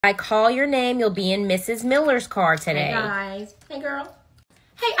I call your name, you'll be in Mrs. Miller's car today. Hey, guys. Hey, girl.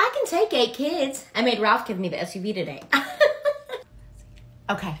 Hey, I can take 8 kids. I made Ralph give me the SUV today.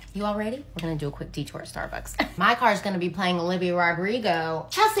 Okay, you all ready? We're going to do a quick detour at Starbucks. My car's going to be playing Olivia Rodrigo.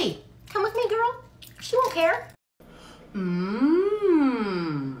 Chelsea, come with me, girl. She won't care.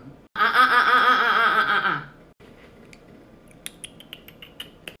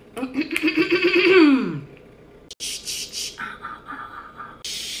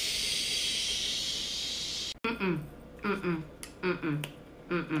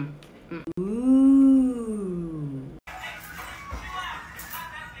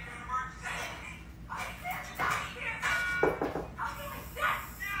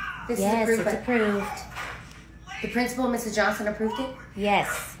 This Yes, is it's approved. The principal, Mrs. Johnson, approved it?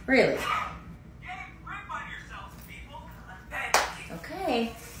 Yes. Really?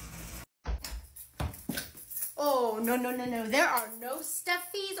 Okay. Oh, no. There are no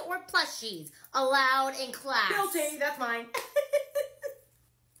stuffies or plushies allowed in class. Guilty, that's mine.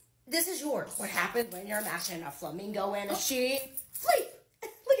 This is yours. What happens when you're mashing a flamingo and a sheep? Sleep.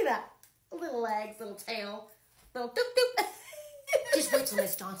 Look at that. Little legs, little tail, little doop doop. Just wait till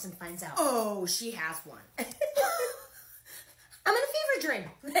Miss Johnson finds out. Oh, she has one. I'm in a fever dream.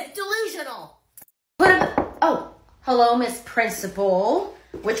 Delusional. Oh, hello, Miss Principal.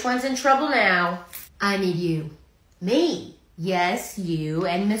 Which one's in trouble now? I need you. Me? Yes, you.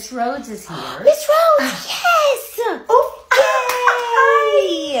 And Miss Rhodes is here. Miss Rose, yes! Oh,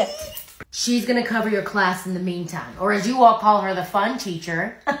 yay! She's gonna cover your class in the meantime. Or as you all call her, the fun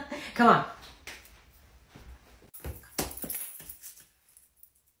teacher. Come on.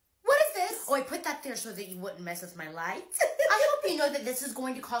 What is this? Oh, I put that there so that you wouldn't mess with my lights. I hope you know that this is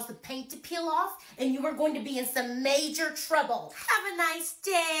going to cause the paint to peel off and you are going to be in some major trouble. Have a nice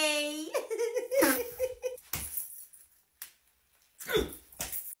day.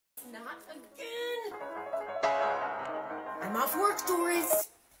 Not again. I'm off work, Doris.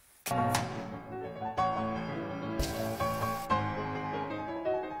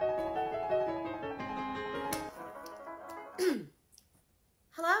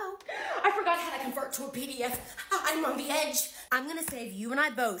 Hello? I forgot how to convert to a PDF. I'm on the edge. I'm gonna save you and I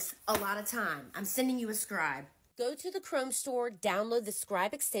both a lot of time. I'm sending you a scribe. Go to the Chrome store, download the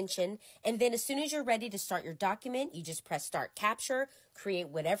Scribe extension, and then as soon as you're ready to start your document, you just press Start Capture, create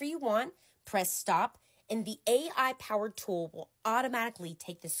whatever you want, press Stop, and the AI-powered tool will automatically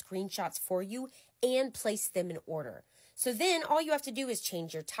take the screenshots for you and place them in order. So then all you have to do is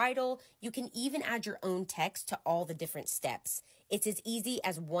change your title. You can even add your own text to all the different steps. It's as easy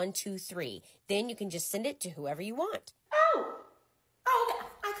as 1, 2, 3. Then you can just send it to whoever you want. Oh, okay.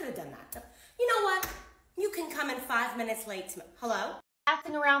 I could have done that. You know what? You can come in 5 minutes late to me. Hello?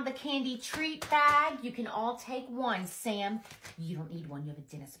 Passing around the candy treat bag. You can all take one. Sam, you don't need one. You have a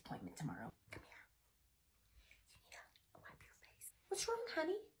dentist appointment tomorrow. Come here. You need to wipe your face. What's wrong,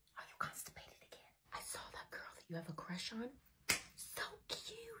 honey? Are you constipated again? I saw that girl that you have a crush on. So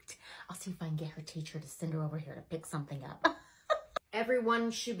cute. I'll see if I can get her teacher to send her over here to pick something up.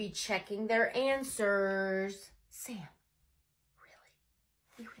 Everyone should be checking their answers. Sam.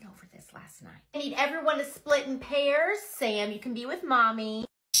 We went over this last night. I need everyone to split in pairs. Sam, you can be with mommy.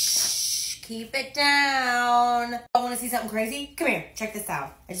 Shh, keep it down. I want to see something crazy? Come here, check this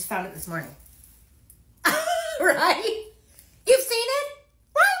out. I just found it this morning. Right? You've seen it?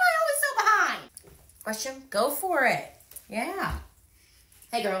 Why am I always so behind? Question, go for it. Yeah.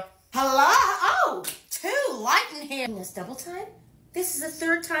 Hey, girl. Hello? Oh, 2 light in here. This double time? This is the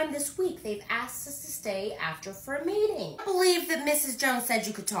 3rd time this week they've asked us to stay after for a meeting. I believe that Mrs. Jones said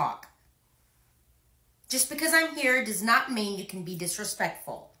you could talk. Just because I'm here does not mean you can be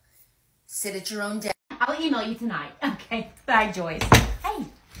disrespectful. Sit at your own desk. I'll email you tonight. Okay. Bye, Joyce. Hey.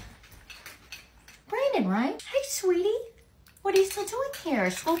 Brandon, right? Hey, sweetie. What are you still doing here?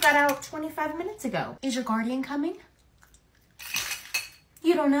 School got out 25 minutes ago. Is your guardian coming?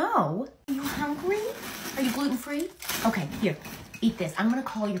 You don't know. Are you hungry? Are you gluten-free? Okay, here. Eat this. I'm gonna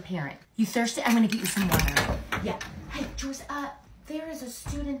call your parent. You thirsty? I'm gonna get you some water. Yeah. Hey, Joyce, there is a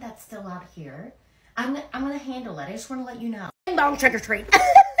student that's still out here. I'm gonna handle it. I just wanna let you know. Ding dong, trick or treat.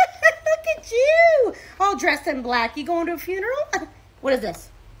 Look at you. All dressed in black. You going to a funeral? What is this?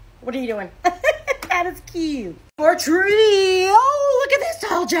 What are you doing? That is cute. For tree. Oh, look at this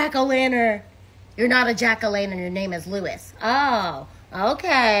tall jack-o'-lantern. You're not a jack-o'-lantern. Your name is Lewis. Oh,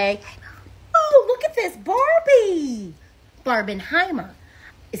 okay. Oh, look at this Barbie. Barbenheimer.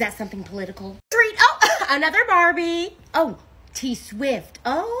 Is that something political? Street. Oh, another Barbie. Oh, T Swift.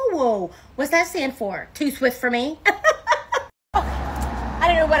 Oh, whoa. What's that stand for? Too swift for me? I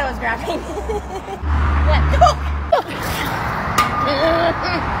don't know what I was grabbing. What?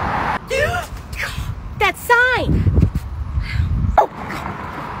 That sign! Oh!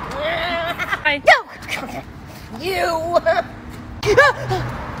 No! You!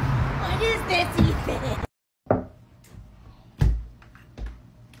 What is this, Ethan?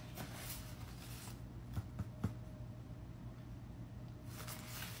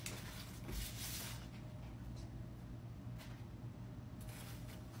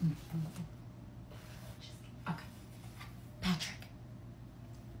 Okay.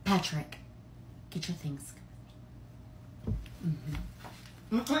 Patrick, get your things.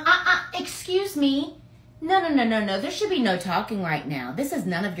 Excuse me. No. There should be no talking right now. This is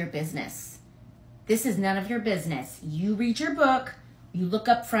none of your business. This is none of your business. You read your book. You look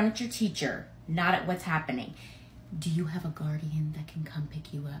up front at your teacher, not at what's happening. Do you have a guardian that can come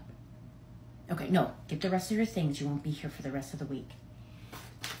pick you up? Okay, no. Get the rest of your things. You won't be here for the rest of the week.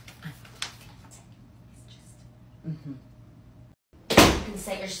 You can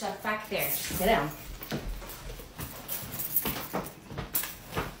set your stuff back there. Just sit down.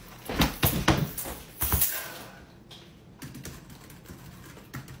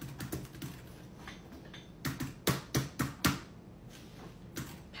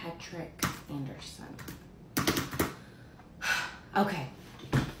 Patrick Anderson. Okay.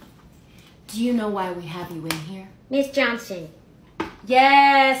 Do you know why we have you in here? Miss Johnson,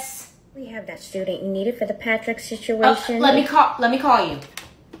 Yes. we have that student you needed for the Patrick situation. Let me call you.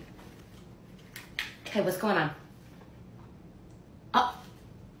 Hey, what's going on? Oh,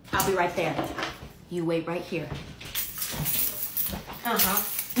 I'll be right there. You wait right here.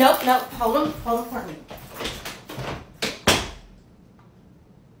 Nope. Hold him for me.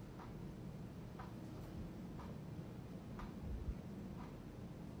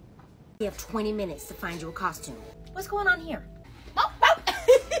 We have 20 minutes to find you a costume. What's going on here?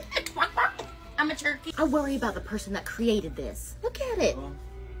 I'm a turkey. I worry about the person that created this. Look at it.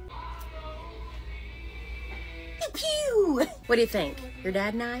 Pew pew. What do you think? Your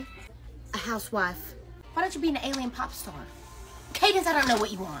dad and I? A housewife. Why don't you be an alien pop star? Cadence, I don't know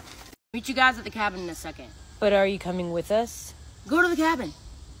what you want. Meet you guys at the cabin in a second. But are you coming with us? Go to the cabin.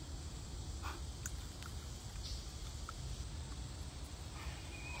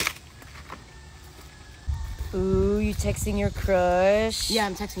 Ooh, you texting your crush? Yeah,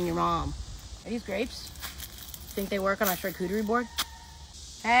 I'm texting your mom. Are these grapes? Think they work on our charcuterie board?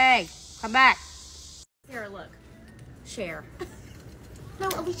 Hey, come back. Sarah, look. Share. No,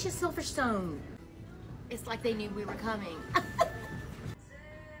 Alicia Silverstone. It's like they knew we were coming.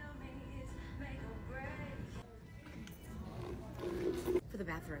 For the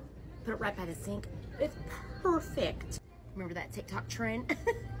bathroom. Put it right by the sink. It's perfect. Remember that TikTok trend?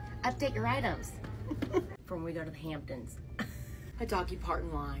 Update your items. For when we go to the Hamptons. A doggy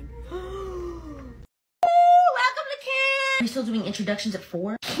parton line. Welcome to camp! Are you still doing introductions at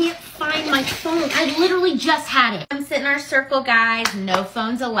 4? Can't find my phone. I literally just had it. Come sit in our circle, guys. No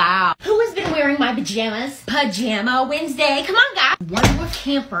phones allowed. Who has been wearing my pajamas? Pajama Wednesday. Come on, guys. One more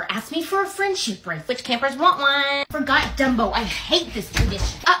camper asked me for a friendship bracelet. Which campers want one? Forgot Dumbo. I hate this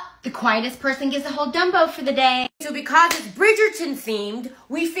tradition. The quietest person gets to hold Dumbo for the day. So because it's Bridgerton themed,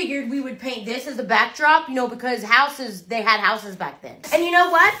 we figured we would paint this as a backdrop, you know, because they had houses back then. And you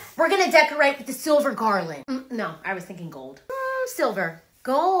know what? We're gonna decorate with the silver garland. No, I was thinking gold. Silver.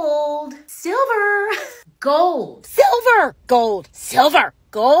 Gold. Silver. Gold. Silver. Gold. Silver.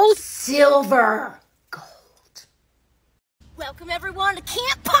 Gold. Silver. Gold. Welcome everyone to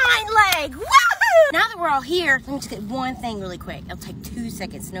Camp Pine Leg. Woohoo! Now that we're all here, let me just get one thing really quick. It'll take 2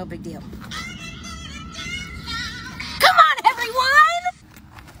 seconds, no big deal. Come on, everyone!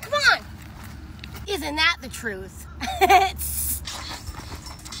 Come on! Isn't that the truth?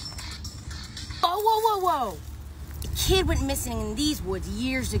 Whoa. A kid went missing in these woods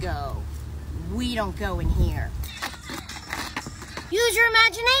years ago. We don't go in here. Use your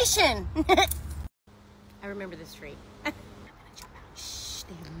imagination! I remember this street. I'm gonna jump out. Shh,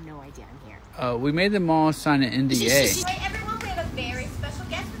 they have no idea I'm here. We made them all sign an NDA. Hey everyone, we have a very special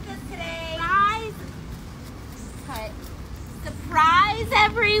guest with us today. Surprise! Cut. Surprise,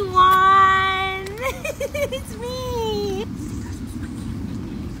 everyone! It's me!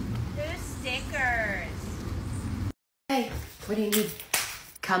 There's stickers. Hey, what do you need?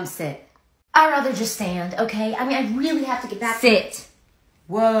 Come sit. I'd rather just stand, okay? I mean, I really have to get back. Sit.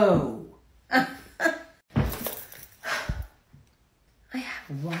 Whoa. I have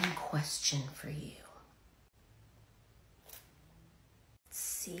one question for you. Let's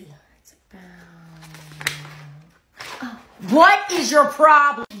see. It's about... Oh, what is your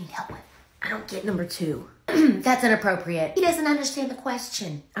problem? I need help with. I don't get number 2. That's inappropriate. He doesn't understand the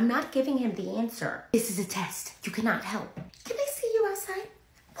question. I'm not giving him the answer. This is a test. You cannot help. Can I see your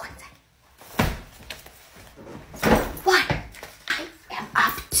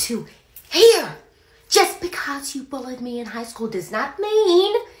to here. Just because you bullied me in high school does not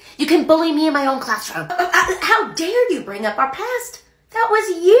mean you can bully me in my own classroom. How dare you bring up our past? That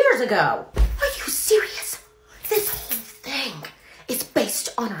was years ago. Are you serious? This whole thing is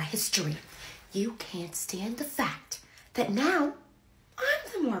based on our history. You can't stand the fact that now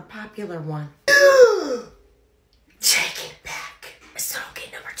I'm the more popular one. Take it back. So okay,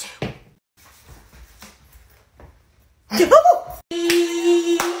 number 2. No!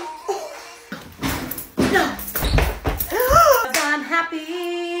 No! I'm happy.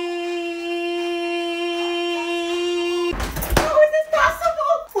 How is this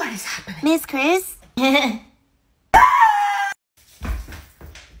possible? What is happening? Miss Chris?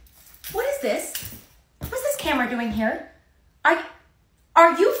 What is this? What's this camera doing here?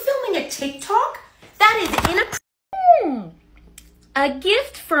 Are you filming a TikTok? That is inappropriate. A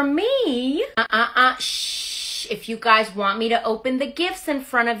gift for me? Shh. If you guys want me to open the gifts in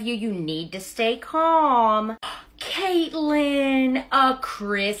front of you, you need to stay calm. Caitlin, a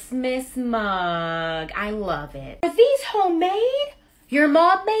Christmas mug. I love it. Are these homemade? Your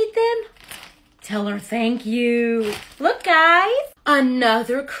mom made them? Tell her thank you. Look, guys.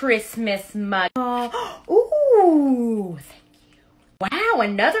 Another Christmas mug. Ooh, thank you. Wow,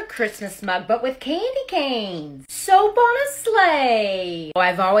 another Christmas mug, but with candy canes. Soap on a sleigh. Oh,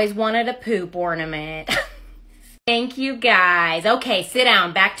 I've always wanted a poop ornament. Thank you, guys. Okay, sit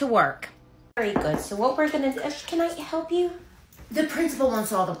down. Back to work. Very good. So what we're gonna do, can I help you? The principal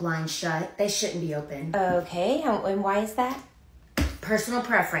wants all the blinds shut. They shouldn't be open. Okay, and why is that? Personal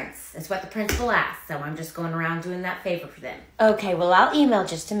preference. That's what the principal asked, so I'm just going around doing that favor for them. Okay, well, I'll email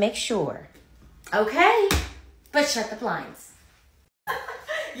just to make sure. Okay, but shut the blinds.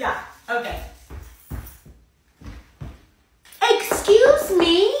 Yeah, okay. Excuse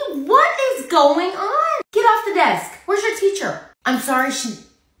me? What is going on? Get off the desk. Where's your teacher? I'm sorry,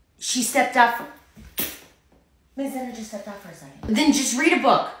 she stepped out for... Ms. Zenna just stepped out for a second. Then just read a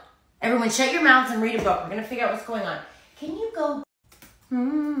book. Everyone shut your mouths and read a book. We're going to figure out what's going on. Can you go... Where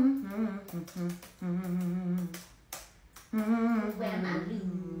my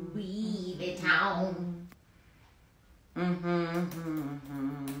Louis Vuitton?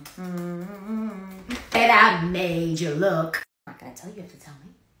 And I made you look. I'm not gonna tell you, you have to tell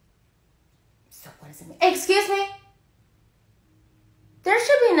me. So what does it mean? Excuse me? There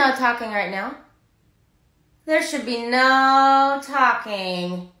should be no talking right now. There should be no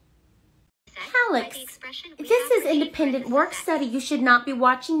talking. Alex, this is independent work study. You should not be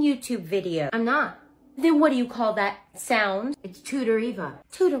watching YouTube videos. I'm not. Then what do you call that sound? It's Tutor Eva.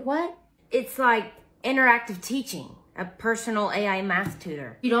 Tutor what? It's like interactive teaching. A personal AI math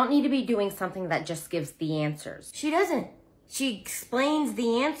tutor. You don't need to be doing something that just gives the answers. She doesn't. She explains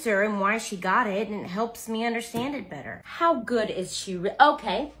the answer and why she got it, and it helps me understand it better. How good is she?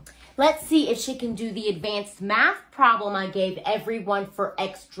 Okay, let's see if she can do the advanced math problem I gave everyone for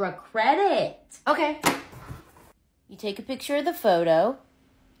extra credit. Okay. You take a picture of the photo,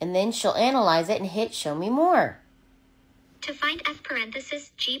 and then she'll analyze it and hit show me more. To find f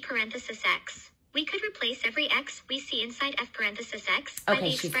parenthesis g parenthesis x, we could replace every x we see inside f parenthesis x by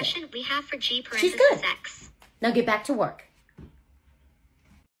the expression we have for g parenthesis x. Now get back to work.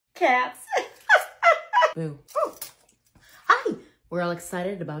 Cats. Boo. Oh. Hi. We're all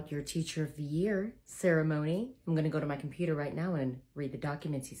excited about your Teacher of the Year ceremony. I'm going to go to my computer right now and read the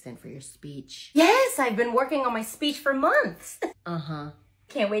documents you sent for your speech. Yes, I've been working on my speech for months. Uh-huh.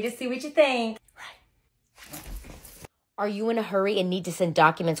 Can't wait to see what you think. Right. Are you in a hurry and need to send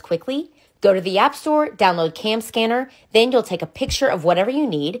documents quickly? Go to the App Store, download Cam Scanner, then you'll take a picture of whatever you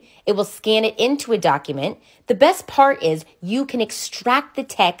need. It will scan it into a document. The best part is you can extract the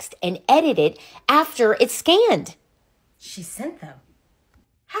text and edit it after it's scanned. She sent them.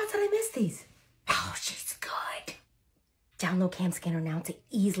 How did I miss these? Oh, she's good. Download Cam Scanner now to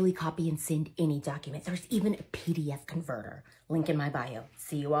easily copy and send any document. There's even a PDF converter. Link in my bio.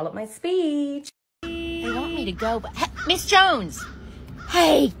 See you all at my speech. They want me to go, but... Hey, Miss Jones!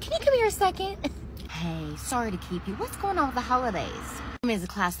 Hey, can you come here a second? Hey, sorry to keep you. What's going on with the holidays? Is the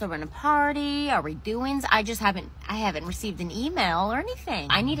class throwing a party? Are we doing? I haven't received an email or anything.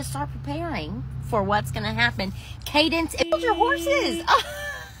 I need to start preparing for what's gonna happen. Cadence, hold your horses. Oh,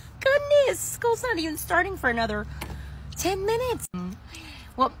 goodness, school's not even starting for another 10 minutes.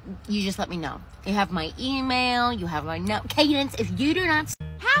 Well, you just let me know. You have my email, you have my note. Cadence, if you do not...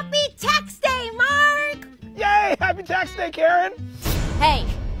 Happy Tax Day, Mark! Yay! Happy Tax Day, Karen! Hey,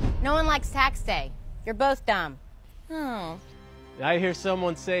 no one likes Tax Day. You're both dumb. Oh. Did I hear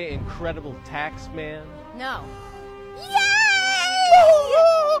someone say incredible tax man? No. Yay!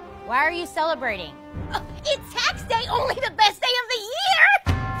 Why are you celebrating? It's Tax Day, only the best day of the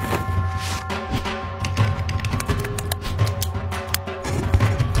year!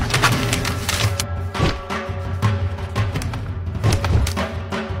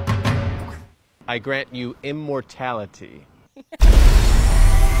 I grant you immortality. I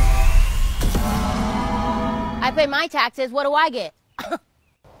pay my taxes. What do I get?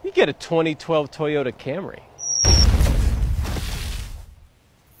 You get a 2012 Toyota Camry.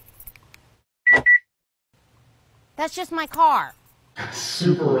 That's just my car.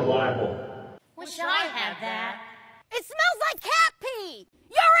 Super reliable. Wish I had that. It smells like cat pee!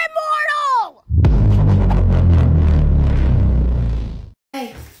 You're immortal!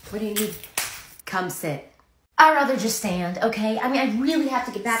 Hey, what do you need? Come sit. I'd rather just stand, okay? I mean, I really have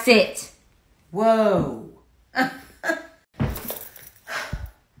to get back. Sit. Whoa. I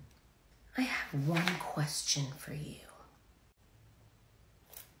have one question for you.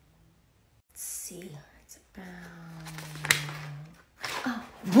 Let's see. It's about... Oh.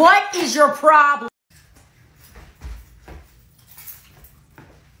 What is your problem?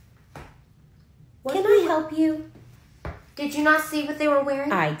 Can I help you? Did you not see what they were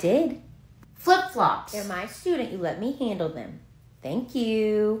wearing? I did. Flip-flops. They're my student. You let me handle them. Thank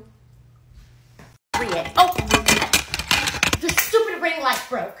you. Read it. Oh! Your stupid ring light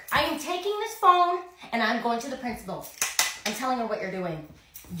broke. I am taking this phone and I'm going to the principal. I'm telling her what you're doing.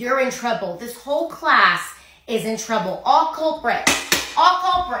 You're in trouble. This whole class is in trouble. All culprits. All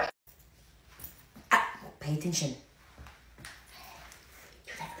culprits. Pay attention.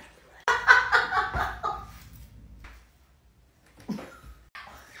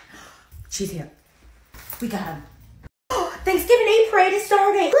 She's here. We got him. Thanksgiving Day parade is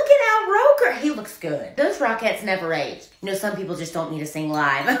starting. Look at Al Roker. He looks good. Those Rockettes never age. You know, some people just don't need to sing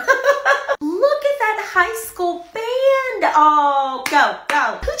live. Look at that high school band. Oh, go,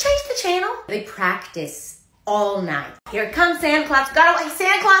 go. Who changed the channel? They practice all night. Here comes Santa Claus. Got away.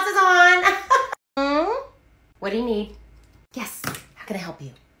 Santa Claus is on. What do you need? Yes. How can I help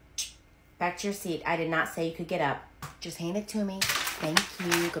you? Back to your seat. I did not say you could get up. Just hand it to me. Thank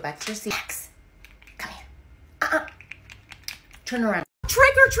you. Go back to your seat. Max, come here. Turn around.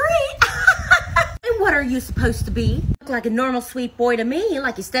 Trick or treat. And what are you supposed to be? Look like a normal sweet boy to me,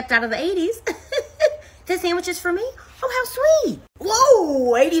 like you stepped out of the 80s. This sandwich is for me? Oh, how sweet.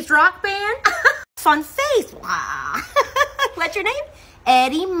 Whoa, 80s rock band. Fun face. Wow. What's your name?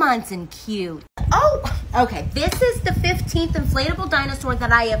 Eddie Munson. Cute. Oh, okay. This is the 15th inflatable dinosaur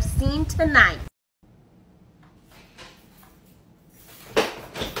that I have seen tonight.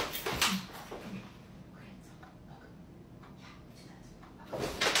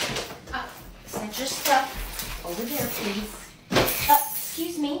 Send your stuff over there, please.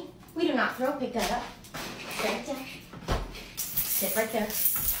 Excuse me. We do not throw. Pick that up. Right down. Sit right there.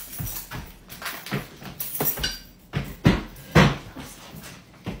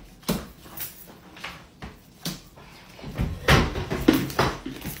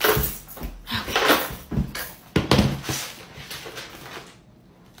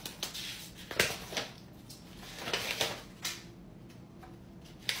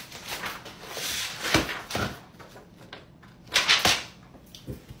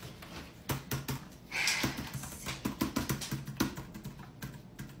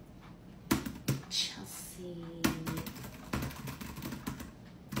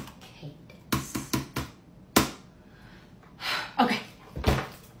 Okay.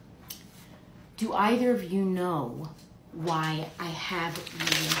 Do either of you know why I have you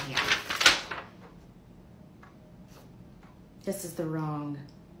in here? This is the wrong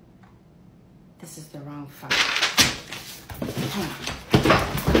file. Hang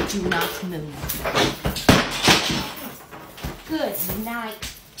on. Do not move. Good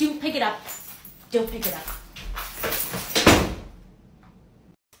night. Don't pick it up. Don't pick it up.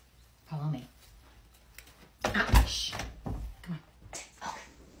 Follow me. Shh. Come on.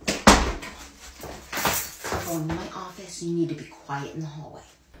 Go into my office. You need to be quiet in the hallway.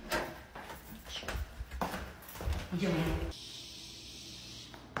 What are you doing?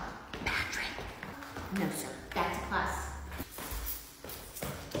 Patrick. No, sir. Back to class.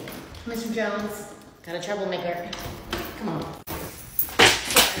 Mr. Jones. Got a troublemaker. Come on.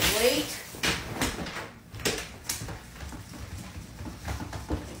 Sorry, wait.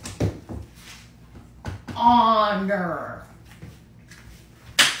 Honor.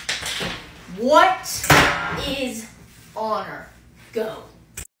 What is honor? Go.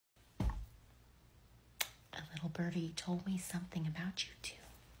 A little birdie told me something about you two.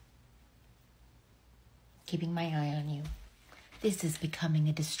 Keeping my eye on you. This is becoming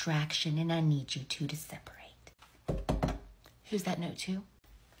a distraction and I need you two to separate. Who's that note to?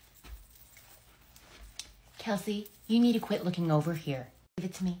 Kelsey, you need to quit looking over here. Give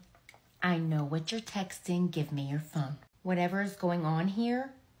it to me. I know what you're texting. Give me your phone. Whatever is going on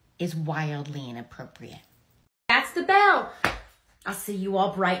here is wildly inappropriate. That's the bell. I'll see you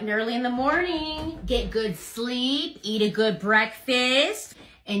all bright and early in the morning. Get good sleep, eat a good breakfast,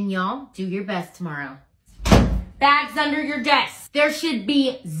 and y'all do your best tomorrow. Bags under your desk. There should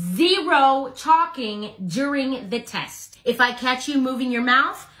be 0 talking during the test. If I catch you moving your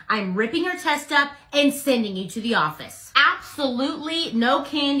mouth, I'm ripping your test up and sending you to the office. Absolutely no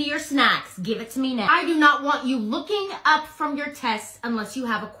candy or snacks. Give it to me now. I do not want you looking up from your test unless you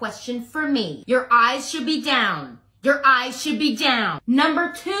have a question for me. Your eyes should be down. Your eyes should be down.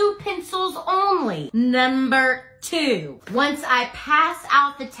 Number 2, pencils only. Number 2. Once I pass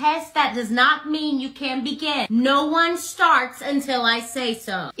out the test, that does not mean you can begin. No one starts until I say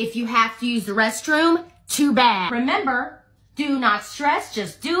so. If you have to use the restroom, too bad. Remember, do not stress,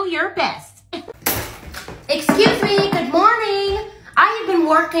 just do your best. Excuse me, good morning. I have been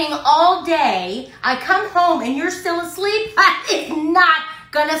working all day. I come home and you're still asleep? That is not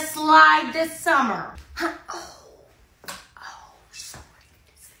gonna slide this summer.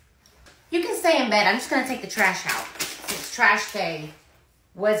 You can stay in bed. I'm just going to take the trash out. Since trash day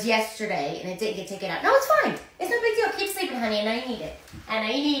was yesterday and it didn't get taken out. No, it's fine. It's no big deal. Keep sleeping, honey. I know you need it. I know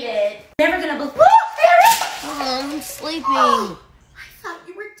you need it. Never going to believe. Oh, there it is. Oh, I'm sleeping. Oh, I thought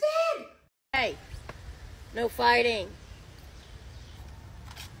you were dead. Hey, no fighting.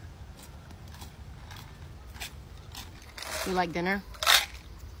 You like dinner?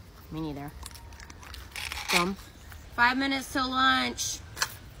 Me neither. Come. 5 minutes till lunch.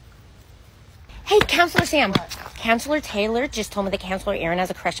 Hey, Counselor Sam. What? Counselor Taylor just told me that Counselor Aaron has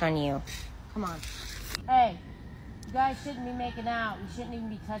a crush on you. Come on. Hey, you guys shouldn't be making out. You shouldn't even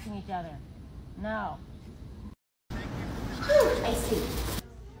be touching each other. No. I see.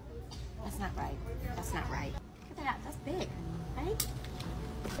 That's not right. That's not right. Look at that. That's big. Right?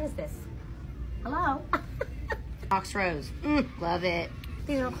 What is this? Hello? Box rose. Love it.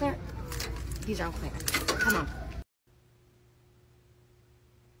 These are all clear. These are all clear. Come on.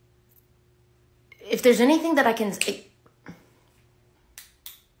 If there's anything that I can...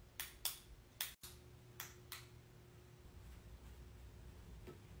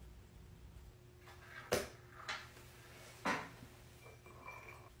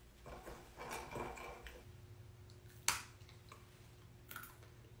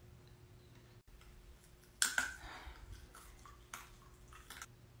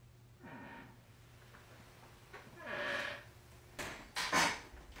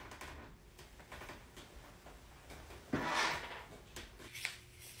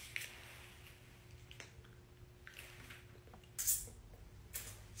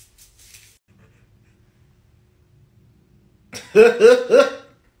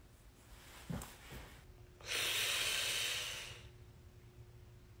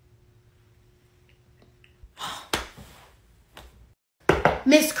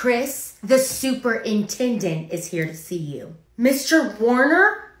 Miss Chris, the superintendent is here to see you. Mr.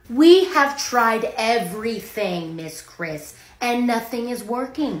 Warner, we have tried everything, Miss Chris, and nothing is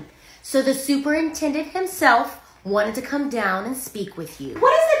working. So the superintendent himself wanted to come down and speak with you.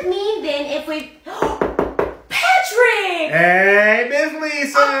 What does it mean then if we... Patrick! Hey, Miss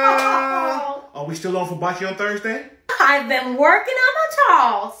Lisa! Oh. Are we still on for bocce on Thursday? I've been working on my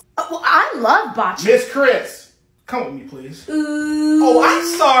toss. Well, I love bocce. Miss Chris, come with me, please. Ooh. Oh, I'm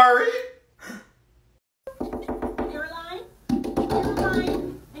sorry. Caroline?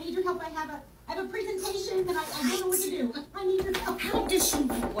 I need your help. I have a presentation that I don't know what to do. I need your help. How does she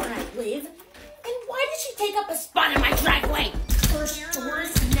know where I live? And why does she take up a spot in my driveway? First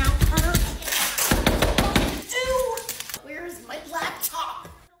doors, now her. Where's my laptop?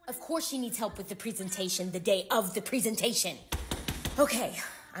 Of course she needs help with the presentation the day of the presentation. Okay,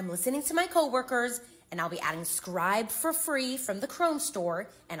 I'm listening to my coworkers, and I'll be adding Scribe for free from the Chrome store,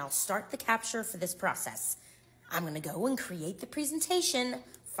 and I'll start the capture for this process. I'm gonna go and create the presentation.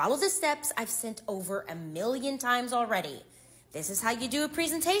 Follow the steps I've sent over 1,000,000 times already. This is how you do a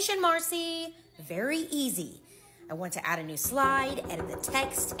presentation, Marcy. Very easy. I want to add a new slide, edit the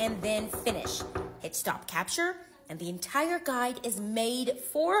text, and then finish. Hit stop capture, and the entire guide is made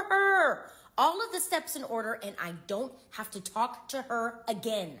for her. All of the steps in order, and I don't have to talk to her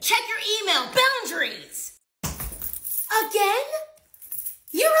again. Check your email boundaries. Again?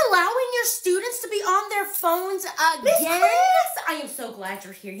 You're allowing your students to be on their phones again? I am so glad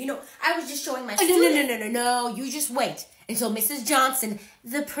you're here. You know, I was just showing my students. No. You just wait until Mrs. Johnson,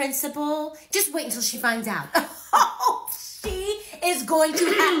 the principal, just wait until she finds out. Oh, she is going to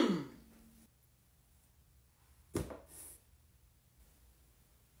have...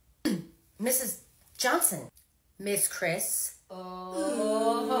 Mrs. Johnson. Miss Chris. Oh.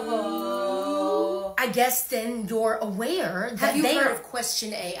 I guess then you're aware that have you heard of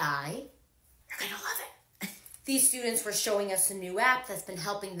Question AI? You're gonna love it. These students were showing us a new app that's been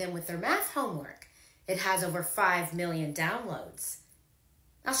helping them with their math homework. It has over 5 million downloads.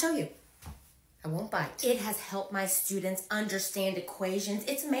 I'll show you. I won't bite. It has helped my students understand equations.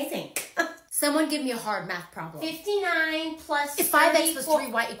 It's amazing. Someone give me a hard math problem. 59 plus If 5x plus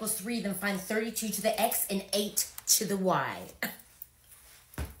 3y equals 3, then find 32 to the x and 8 to the y.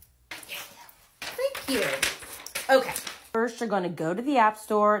 Thank you. Okay. First, you're going to go to the App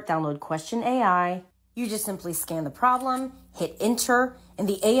Store, download Question AI. You just simply scan the problem, hit enter, and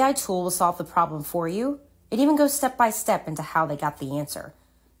the AI tool will solve the problem for you. It even goes step by step into how they got the answer.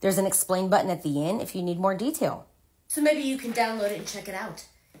 There's an explain button at the end if you need more detail. So maybe you can download it and check it out.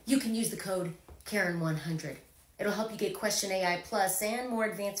 You can use the code Karen100. It'll help you get Question AI Plus and more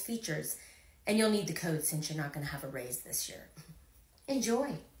advanced features. And you'll need the code since you're not going to have a raise this year.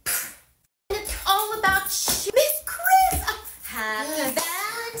 Enjoy. It's all about you. Miss Chris! Happy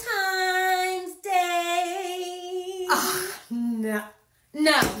Valentine's Day!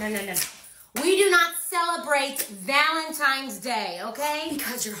 No. We do not celebrate Valentine's Day, okay?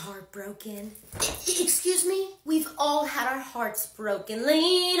 Because you're heartbroken. Excuse me? We've all had our hearts broken.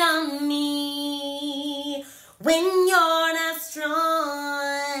 Lean on me when you're not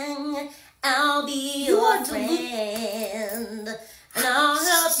strong. I'll be your friend, and I'll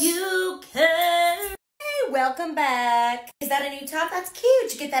help you care. Hey, welcome back. Is that a new top? That's cute.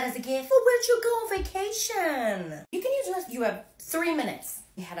 Did you get that as a gift? Well, where'd you go on vacation? You can use the rest. You have 3 minutes.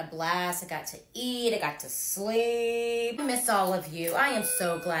 We had a blast. I got to eat. I got to sleep. I miss all of you. I am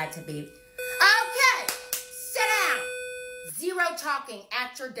so glad to be. Okay, sit down. Zero talking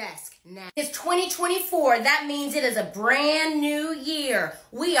at your desk now. It's 2024. That means it is a brand new year.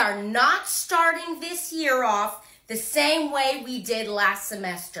 We are not starting this year off the same way we did last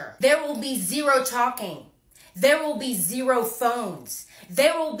semester. There will be zero talking. There will be zero phones.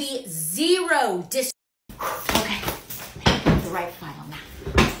 There will be zero Okay, the right file now.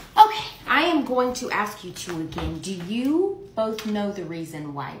 Okay, I am going to ask you two again. Do you both know the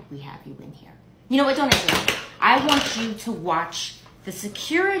reason why we have you in here? You know what, don't answer that. I want you to watch the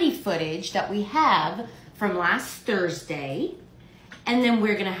security footage that we have from last Thursday, and then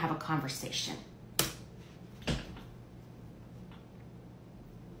we're gonna have a conversation.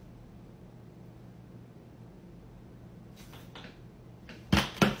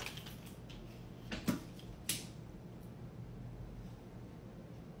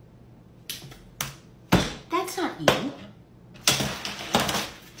 That's not you.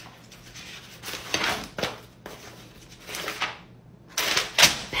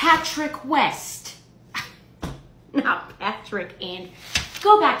 Patrick West. Not Patrick. And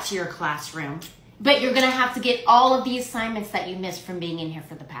go back to your classroom. But you're going to have to get all of the assignments that you missed from being in here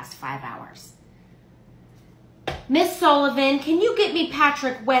for the past 5 hours. Miss Sullivan, can you get me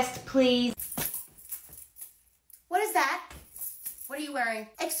Patrick West, please? What is that? What are you wearing?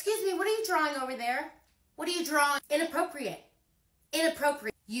 Excuse me, what are you drawing over there? What are you drawing? Inappropriate.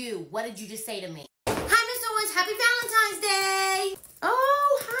 Inappropriate. You, what did you just say to me? Hi, Miss Owens. Happy Valentine's Day.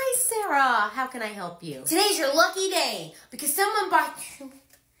 Oh, hi, Sarah. How can I help you? Today's your lucky day because someone bought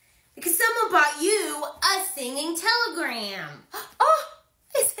you a singing telegram. Oh,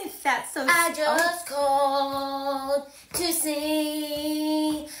 isn't that so sweet? I just called to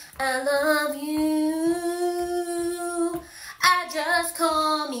say I love you. I just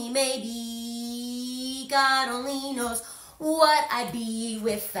call me maybe. God only knows what I'd be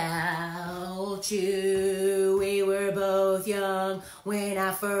without you. We were both young when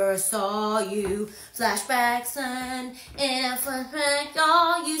I first saw you. Flashbacks and in a flashback,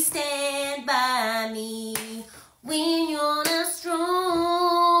 all you stand by me when you're not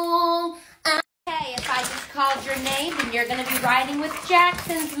strong. Okay, if I just called your name, then you're gonna be riding with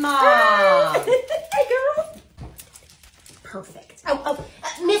Jackson's mom. Hey, girl. Perfect.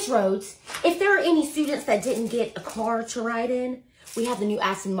 Miss Rhodes, if there are any students that didn't get a car to ride in, we have the new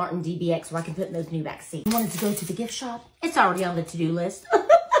Aston Martin DBX so I can put in those new back seats. You wanted to go to the gift shop? It's already on the to-do list. Okay,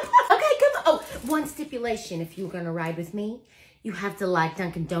 come on. Oh, one stipulation. If you were going to ride with me, you have to like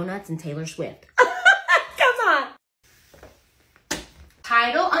Dunkin' Donuts and Taylor Swift. Come on.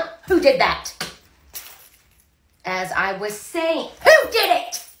 Title? Who did that? As I was saying, who did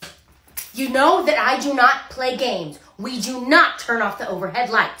it? You know that I do not play games. We do not turn off the overhead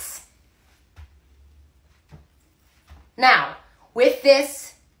lights. Now, with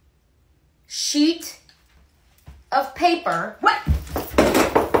this sheet of paper, what?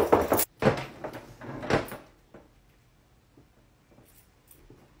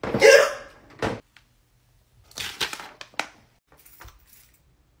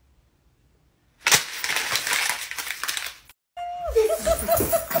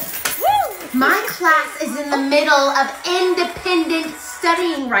 My class is in the middle of independent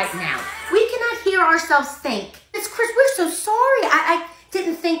studying right now. We cannot hear ourselves think. Miss Chris, we're so sorry. I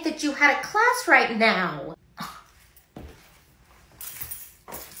didn't think that you had a class right now.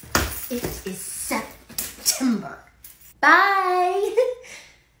 It is September. Bye.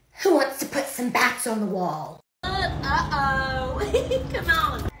 Who wants to put some bats on the wall? Uh-oh. Come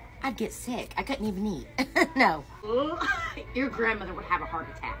on. I'd get sick. I couldn't even eat. No. Your grandmother would have a heart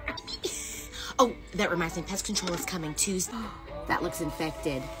attack. Oh, that reminds me. Pest control is coming Tuesday. That looks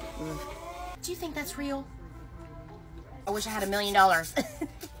infected. Do you think that's real? I wish I had $1 million. I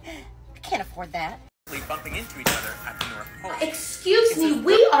can't afford that. Bumping into each other at the North Pole. Excuse me,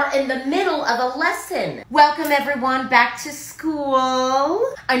 we are in the middle of a lesson. Welcome everyone back to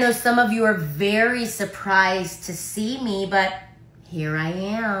school. I know some of you are very surprised to see me, but here I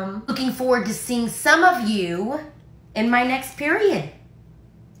am. Looking forward to seeing some of you in my next period.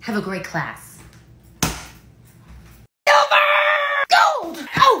 Have a great class. Silver! Gold!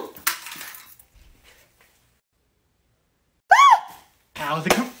 Oh! How's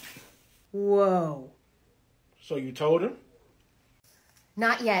it come? Whoa. So you told him?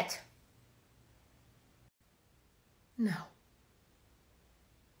 Not yet. No.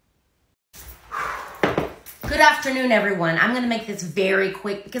 Good afternoon, everyone. I'm going to make this very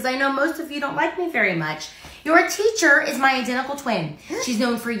quick because I know most of you don't like me very much. Your teacher is my identical twin. She's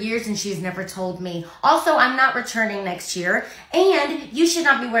known for years and she's never told me. Also, I'm not returning next year. And you should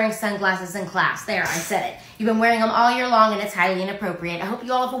not be wearing sunglasses in class. There, I said it. You've been wearing them all year long and it's highly inappropriate. I hope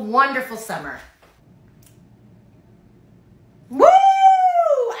you all have a wonderful summer. Woo!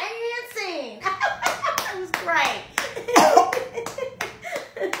 I'm dancing. That was great.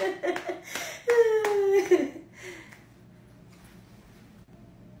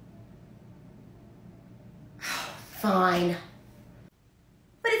 Fine.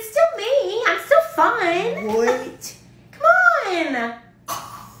 But it's still me. I'm still fun. What? Come on.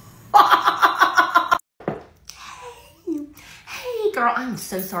 Hey, girl. I'm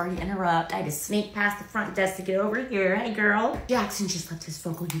so sorry to interrupt. I had to sneak past the front desk to get over here. Hey, girl. Jackson just left his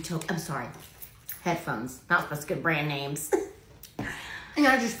vocal utopia. I'm sorry. Headphones. Not supposed to give brand names. And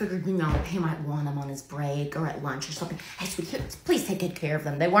I just figured, you know, he might want them on his break or at lunch or something. Hey, sweetie, please take good care of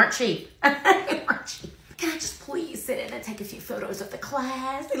them. They weren't cheap. They weren't cheap. Can I just please sit in and take a few photos of the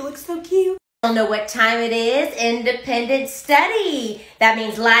class? They look so cute. I don't know what time it is. Independent study. That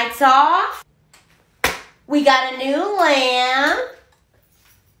means lights off. We got a new lamp.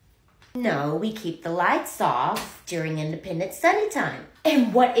 No, we keep the lights off during independent study time.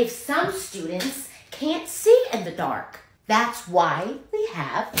 And what if some students can't see in the dark? That's why we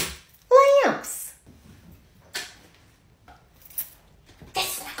have lamps.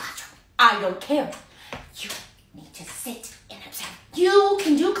 This is my classroom. I don't care. You need to sit and observe. You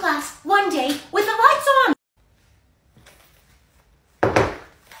can do class one day with the lights on.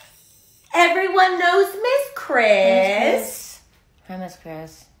 Everyone knows Miss Chris. Hi, Miss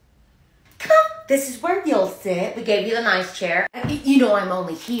Chris. Come on, this is where you'll sit. We gave you the nice chair. You know I'm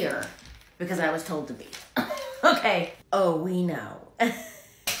only here because I was told to be. Okay. Oh, we know.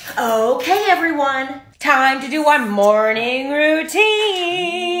 Okay, everyone. Time to do our morning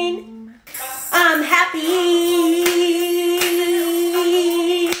routine. I'm happy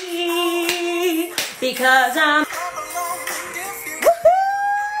because I'm...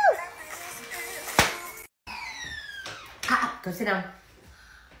 Woohoo! Go sit down.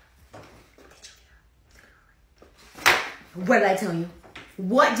 What did I tell you?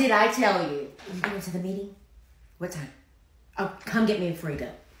 What did I tell you? Are you going to the meeting? What time? Oh, come get me before you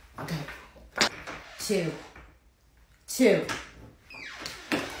go. Okay. 2.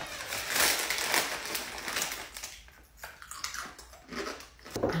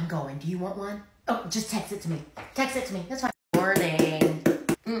 I'm going. Do you want one? Oh, just text it to me. Text it to me. That's fine. Morning.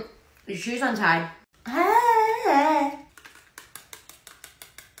 Your shoes untied. Hey.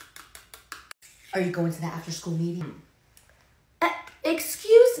 Are you going to the after-school meeting?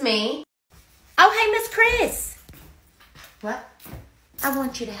 Excuse me. Oh, hey, Miss Chris. What? I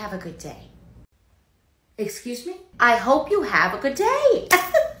want you to have a good day. Excuse me? I hope you have a good day.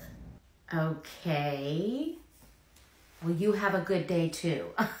 Okay. Well, you have a good day,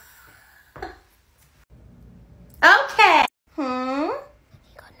 too. Okay. You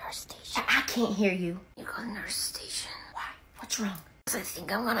go to nurse station. I can't hear you. You go to nurse station. Why? What's wrong? I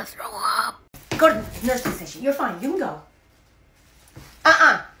think I'm gonna throw up. Go to nursing station. You're fine. You can go.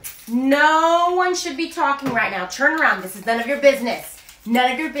 No one should be talking right now. Turn around. This is none of your business.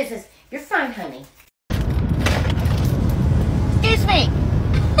 None of your business. You're fine, honey. Excuse me.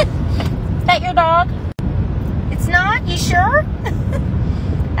 Is that your dog? It's not? You sure?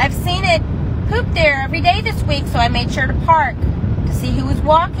 I've seen it poop there every day this week, so I made sure to park to see who was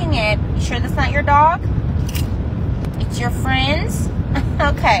walking it. You sure that's not your dog? It's your friends?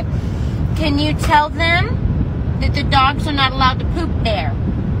 Okay. Can you tell them that the dogs are not allowed to poop there?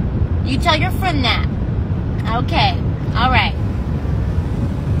 You tell your friend that. Okay. All right.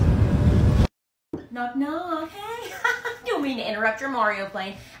 Knock, knock. Hey. Don't mean to interrupt your Mario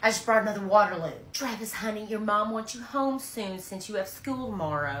playing. I just brought another Waterloo. Travis, honey, your mom wants you home soon since you have school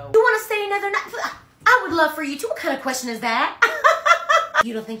tomorrow. You want to stay another night? I would love for you to. What kind of question is that?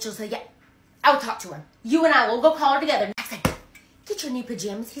 You don't think she'll say, yeah, I will talk to her. You and I will go call her together. Get your new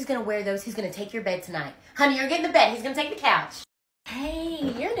pajamas. He's going to wear those. He's going to take your bed tonight. Honey, you're getting the bed. He's going to take the couch.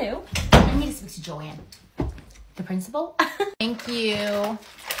 Hey, you're new. I need to speak to Joanne. The principal? Thank you.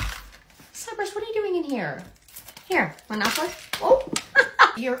 Cypress, what are you doing in here? Here, want to knock? Oh,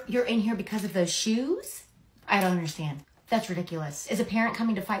 you're in here because of those shoes? I don't understand. That's ridiculous. Is a parent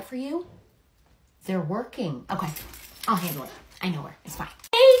coming to fight for you? They're working. Okay, I'll handle it. I know her. It's fine.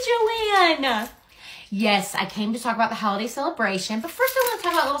 Hey, Joanne. Yes, I came to talk about the holiday celebration, but first I want to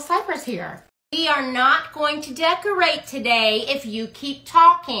talk about little Cypress here. We are not going to decorate today if you keep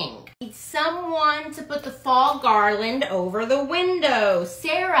talking. Need someone to put the fall garland over the window.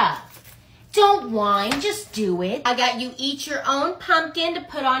 Sarah, don't whine, just do it. I got you each your own pumpkin to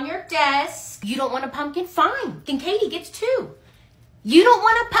put on your desk. You don't want a pumpkin? Fine. Then Katie gets two. You don't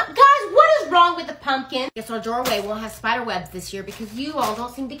want a pumpkin? Guys, what is wrong with the pumpkin? Guess our doorway won't have spider webs this year because you all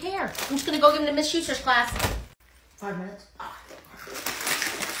don't seem to care. I'm just going to go give them to Miss Schuster's class. 5 minutes.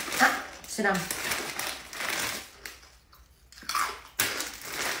 Sit down.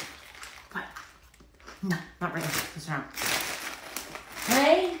 What? No, not right now. Sit down.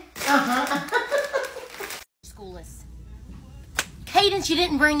 Hey? Schoolless. Cadence, you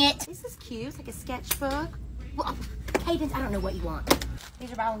didn't bring it. This is cute. It's like a sketchbook. Well, Cadence, I don't know what you want.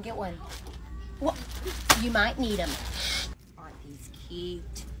 These are buy one, get one. Well, you might need them. Aren't these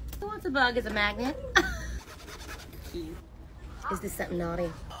cute? Who wants a bug as a magnet? Cute. Is this something naughty?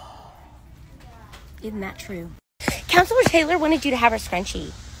 Isn't that true? Counselor Taylor wanted you to have her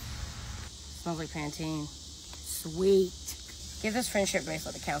scrunchie. Smells like Pantene. Sweet. Give this friendship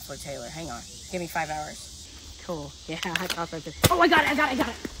bracelet to Counselor Taylor. Hang on. Give me 5 hours. Cool. Yeah, I thought so. Oh, I got it.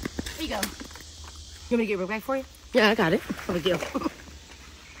 Here you go. You want me to get your bag for you? Yeah, I got it. No big deal.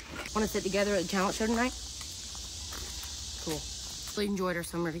 Want to sit together at the talent show tonight? Cool. We enjoyed our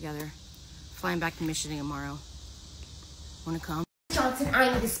summer together. Flying back to Michigan tomorrow. Want to come? Johnson,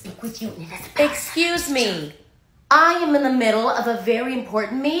 I need to speak with you. Excuse me. I am in the middle of a very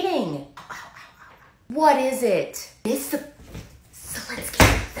important meeting. What is it? So let's get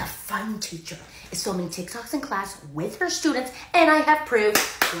it. The fun teacher is filming TikToks in class with her students, and I have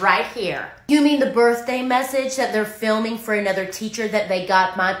proof right here. You mean the birthday message that they're filming for another teacher that they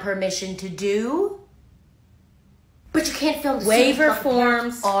got my permission to do? But you can't film waiver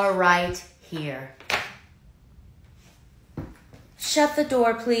forms. All right, here. Shut the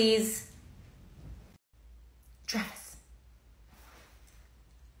door, please. Travis.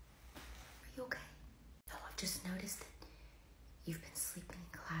 Are you okay? No, I've just noticed that you've been sleeping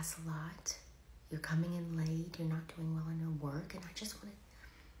in class a lot. You're coming in late. You're not doing well in your work. And I just want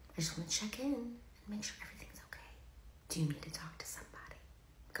to check in and make sure everything's okay. Do you need to talk to somebody?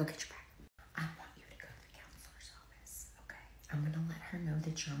 Go get your bag. I want you to go to the counselor's office, okay? I'm going to let her know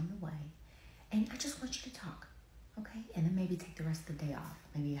that you're on the way. And I just want you to talk. Okay, and then maybe take the rest of the day off.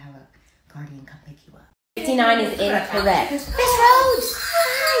 Maybe you have a guardian come pick you up. 59 is incorrect. Miss Rhodes!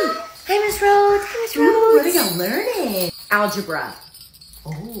 Hi! Hey, Miss Rhodes! Hey, Miss Rhodes! Ooh, what are y'all learning? Algebra.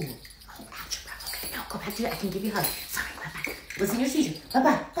 Oh, algebra. Okay, no, go back to it. I can give you a hug. Sorry, bye-bye. Listen to your teacher.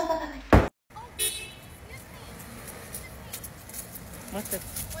 Bye-bye. Bye-bye. What's the...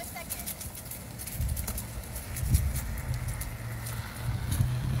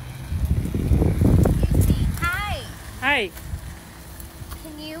 Hi.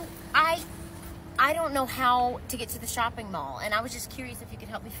 Can you, I don't know how to get to the shopping mall, and I was just curious if you could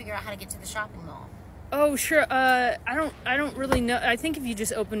help me figure out how to get to the shopping mall. Oh, sure. I don't really know. I think if you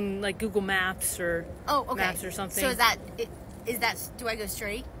just open like Google Maps or Maps or something. So is that do I go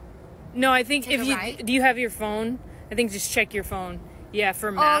straight? No, I think Take if a you right? Do you have your phone? I think just check your phone. Yeah,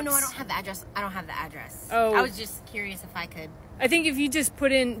 for maps. Oh, no, I don't have the address. Oh. I was just curious if I could. I think if you just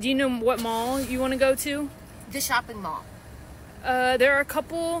put in, do you know what mall you want to go to? The shopping mall. There are a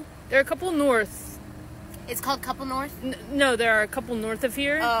couple north. It's called Couple North? No, there are a couple north of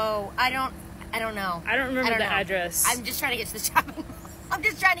here. Oh, I don't know. I don't remember the address. I'm just trying to get to the shopping mall. I'm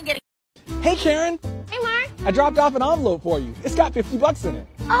just trying to get Hey, Karen. Hey, Mark. I dropped off an envelope for you. It's got $50 in it.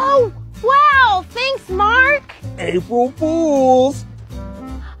 Oh, wow. Thanks, Mark. April Fools.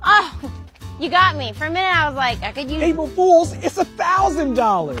 Oh, You got me. For a minute, I was like, I could use... April Fools, it's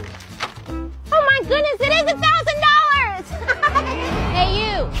 $1,000. Oh my goodness, it is $1,000! Hey,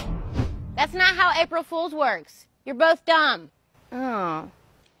 you. That's not how April Fool's works. You're both dumb. Oh.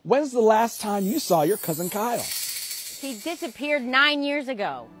 When's the last time you saw your cousin Kyle? He disappeared 9 years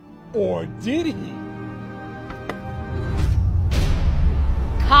ago. Or did he?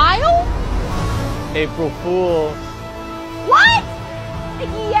 Kyle? April Fool. What?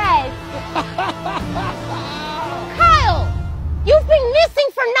 Yes. Kyle, you've been missing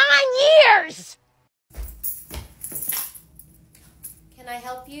for 9 years. Can I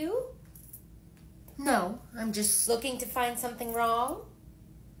help you? No, I'm just looking to find something wrong.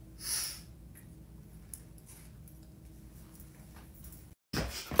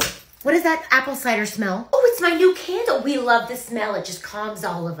 What is that apple cider smell? Oh, it's my new candle. We love the smell. It just calms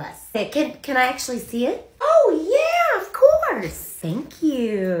all of us. Can I actually see it? Oh, yeah, of course. Thank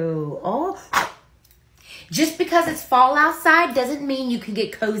you. Oh, just because it's fall outside doesn't mean you can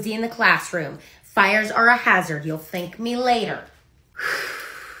get cozy in the classroom. Fires are a hazard. You'll thank me later.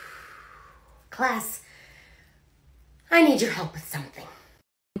 Class, I need your help with something.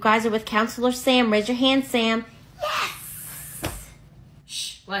 You guys are with Counselor Sam. Raise your hand, Sam. Yes.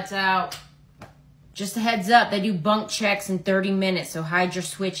 Let's out. Just a heads up, they do bunk checks in 30 minutes, so hide your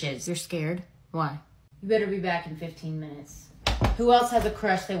switches. You're scared? Why? You better be back in 15 minutes. Who else has a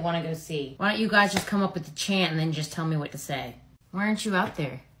crush they want to go see? Why don't you guys just come up with the chant and then just tell me what to say? Why aren't you out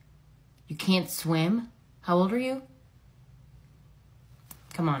there? You can't swim? How old are you?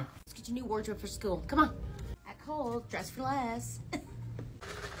 Come on. Let's get your new wardrobe for school. Come on. Act cold, dress for less.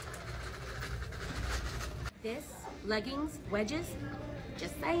 This, leggings, wedges,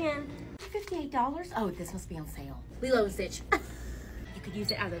 just saying. $58? Oh, this must be on sale. Lilo and Stitch. You could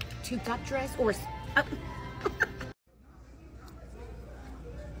use it as a two-top dress or... Oh.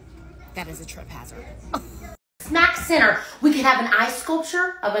 That is a trip hazard. Snack Center. We could have an ice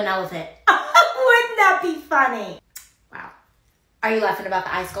sculpture of an elephant. Wouldn't that be funny? Wow. Are you laughing about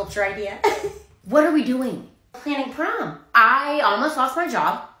the ice sculpture idea? What are we doing? Planning prom. I almost lost my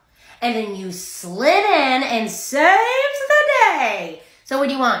job. And then you slid in and saved the day. So what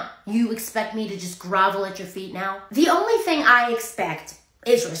do you want? You expect me to just grovel at your feet now? The only thing I expect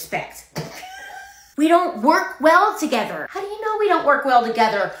is respect. We don't work well together. How do you know we don't work well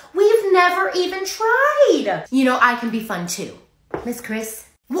together? We've never even tried. You know, I can be fun too. Miss Chris.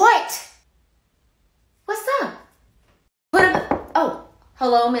 What? What's up? Oh,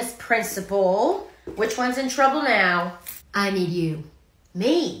 hello, Miss Principal. Which one's in trouble now? I need you.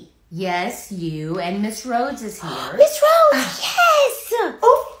 Me? Yes, you. And Miss Rhodes is here. Miss Rhodes, yes!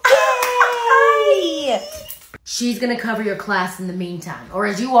 Okay! She's gonna cover your class in the meantime. Or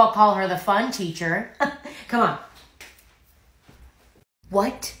as you all call her, the fun teacher. Come on.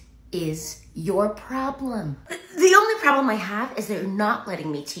 What is your problem? The only problem I have is they're not letting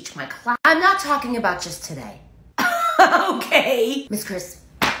me teach my class. I'm not talking about just today. Okay. Miss Chris,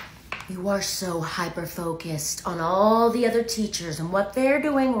 you are so hyper-focused on all the other teachers and what they're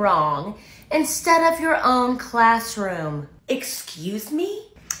doing wrong instead of your own classroom. Excuse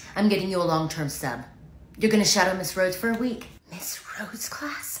me? I'm getting you a long-term sub. You're gonna shadow Miss Rhodes for a week. Miss Rhodes'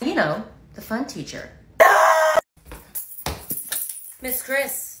 class? You know, the fun teacher. Miss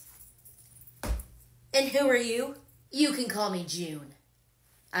Chris. And who are you? You can call me June.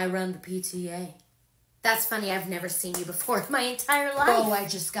 I run the PTA. That's funny, I've never seen you before in my entire life. Oh, I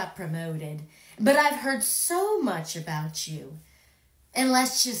just got promoted. But I've heard so much about you. And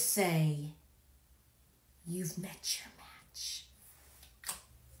let's just say, you've met your match.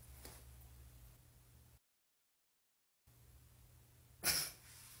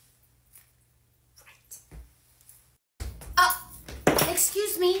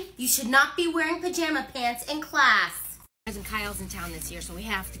 Excuse me, you should not be wearing pajama pants in class. Cousin Kyle's in town this year, so we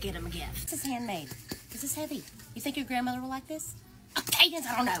have to get him a gift. This is handmade. This is heavy. You think your grandmother will like this? Cadence,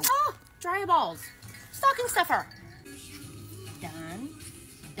 I don't know. Oh, dry your balls. Stocking stuffer. Done.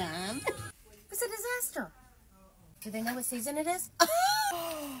 Done. It's a disaster. Do they know what season it is?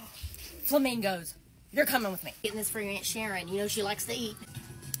 Flamingos. You're coming with me. Getting this for your Aunt Sharon. You know she likes to eat.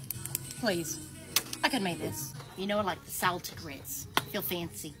 Please. I could make this. You know, like the salted grits. Feel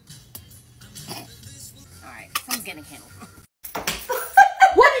fancy. Alright, someone's getting a candle.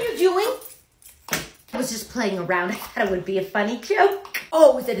 What are you doing? I was just playing around. I thought it would be a funny joke.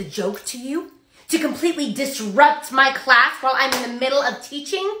 Oh, is it a joke to you? To completely disrupt my class while I'm in the middle of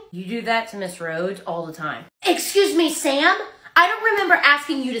teaching? You do that to Miss Rhodes all the time. Excuse me, Sam? I don't remember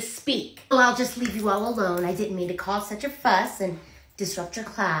asking you to speak. Well, I'll just leave you all alone. I didn't mean to cause such a fuss and disrupt your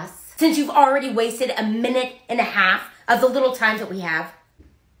class. Since you've already wasted a minute and a half of the little time that we have.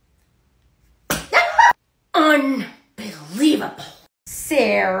 Unbelievable.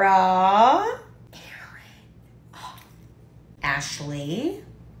 Sarah. Aaron. Oh. Ashley.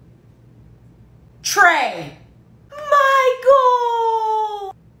 Trey.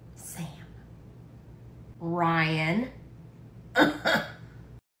 Michael. Sam. Ryan. Oh,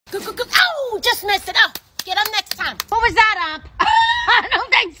 just missed it. Oh, get up next time. What was that, Ump? I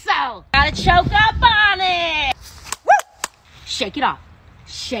don't think so. Gotta choke up on it. Woo! Shake it off.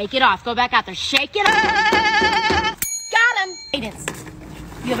 Shake it off. Go back out there. Shake it off. Got him. Cadence.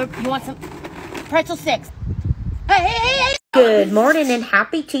 You want some pretzel sticks? Hey. Good morning and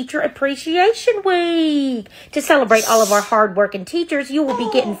happy Teacher Appreciation Week. To celebrate all of our hardworking teachers, you will be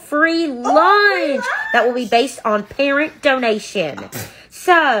getting free lunch that will be based on parent donation.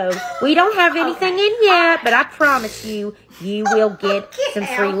 So, we don't have anything in yet, but I promise you, you will get some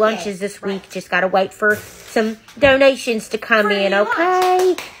free lunches this week. Just got to wait for some donations to come in,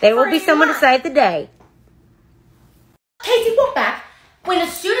 okay? There will be someone to save the day. Casey, walk back. When a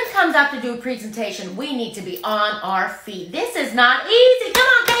student comes up to do a presentation, we need to be on our feet. This is not easy. Come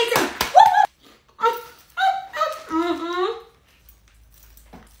on, Casey.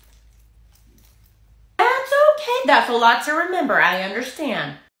 That's okay. That's a lot to remember. I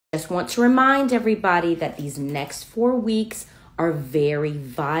understand. Just want to remind everybody that these next 4 weeks are very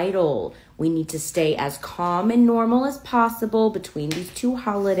vital. We need to stay as calm and normal as possible between these 2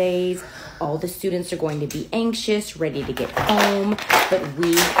 holidays. All the students are going to be anxious, ready to get home, but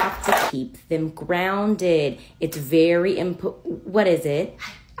we have to keep them grounded. It's very important. What is it?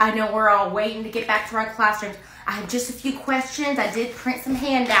 I know we're all waiting to get back to our classrooms. I have just a few questions. I did print some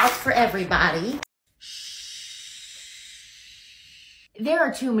handouts for everybody. There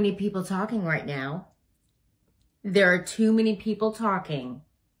are too many people talking right now. There are too many people talking.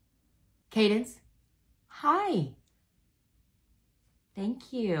 Cadence? Hi.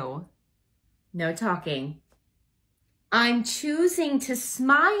 Thank you. No talking. I'm choosing to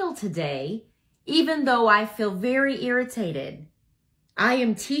smile today, even though I feel very irritated. I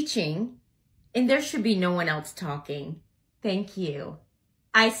am teaching, and there should be no one else talking. Thank you.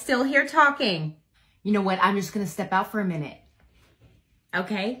 I still hear talking. You know what? I'm just going to step out for a minute.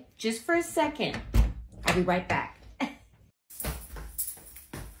 Okay? Just for a second. I'll be right back.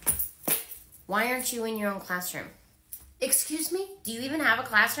 Why aren't you in your own classroom? Excuse me? Do you even have a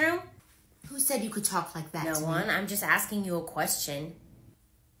classroom? Who said you could talk like that? No one. I'm just asking you a question.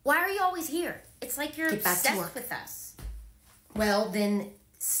 Why are you always here? It's like you're obsessed with us. Well, then...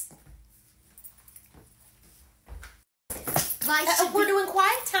 we're doing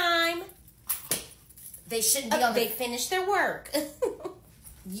quiet time. They shouldn't be on. They finished their work.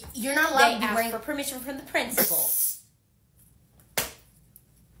 You're not allowed to ask for permission from the principal.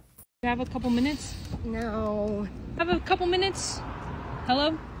 You have a couple minutes? No. Have a couple minutes?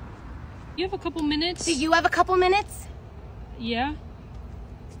 Hello? You have a couple minutes? Do you have a couple minutes? Yeah.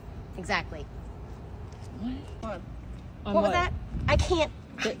 Exactly. What? What was that? I can't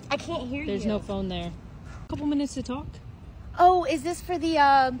hear you. There's no phone there. A couple minutes to talk? Oh, is this for the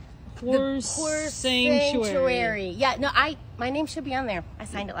Horse Sanctuary. Yeah, no, my name should be on there. I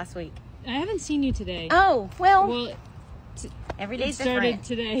signed it last week. I haven't seen you today. Oh, well every day's different.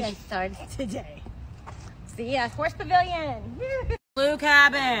 Today. Yeah, it started today. See ya, Horse Pavilion. Blue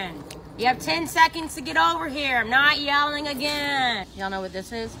cabin. You have 10 seconds to get over here. I'm not yelling again. Y'all know what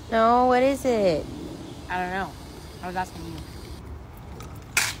this is? No, what is it? I don't know. I was asking you.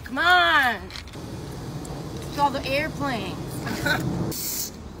 Come on. It's all the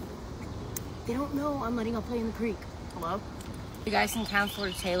airplanes. They don't know I'm letting them play in the creek. Hello? You guys seen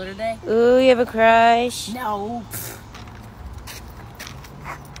Counselor Taylor today? Ooh, you have a crush? No.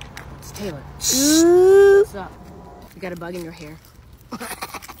 It's Taylor. Ooh. What's up? You got a bug in your hair.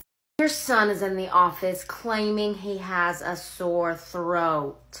 Your son is in the office claiming he has a sore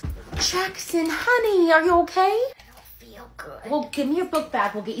throat. Jackson, honey, are you okay? I don't feel good. Well, give me your book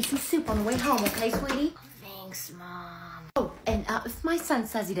bag. We'll get you some soup on the way home, okay, sweetie? Thanks, Mom. Oh, and if my son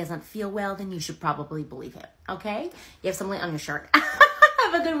says he doesn't feel well, then you should probably believe him, okay? You have some lint on your shirt.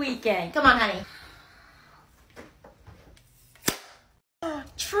 Have a good weekend. Come on, honey.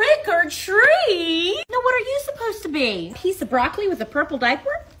 Trick or treat? Now, what are you supposed to be? A piece of broccoli with a purple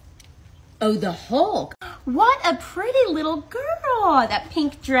diaper? Oh, the Hulk. What a pretty little girl. That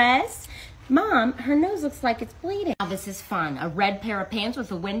pink dress. Mom, her nose looks like it's bleeding. Now, this is fun. A red pair of pants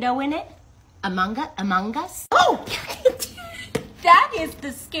with a window in it. Among Us. Oh! That is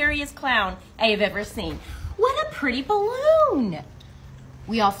the scariest clown I have ever seen. What a pretty balloon.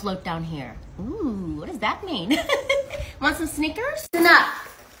 We all float down here. Ooh, what does that mean? Want some Snickers? Enough.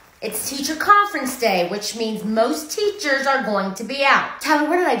 It's teacher conference day, which means most teachers are going to be out. Tyler,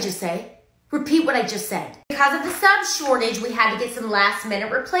 what did I just say? Repeat what I just said. Because of the sub shortage, we had to get some last minute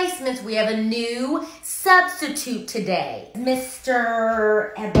replacements. We have a new substitute today.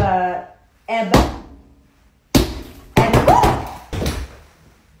 Mr.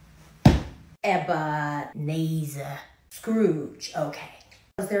 Ebenezer Scrooge. Okay.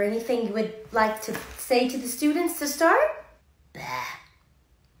 Is there anything you would like to say to the students to start?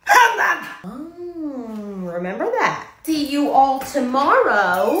 Remember that. See you all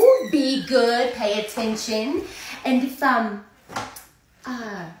tomorrow. Be good, pay attention, and if,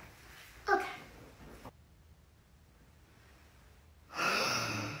 okay.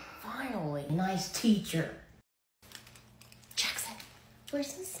 Finally, nice teacher. Jackson,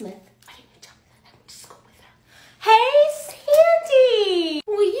 where's Miss Smith? I didn't even tell me that. I went to school with her. Hey, Sandy!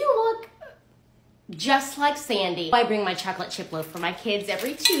 Will you look just like Sandy? I bring my chocolate chip loaf for my kids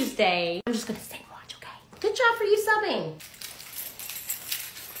every Tuesday. I'm just gonna stay and watch, okay? Good job for you subbing.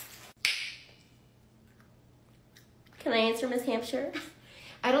 Can I answer, Miss Hampshire?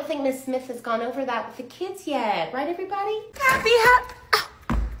 I don't think Miss Smith has gone over that with the kids yet. Right, everybody?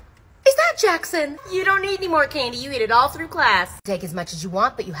 Is that Jackson? You don't need any more candy. You eat it all through class. Take as much as you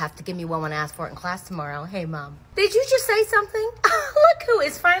want, but you have to give me one when I ask for it in class tomorrow. Hey, Mom. Did you just say something? Look who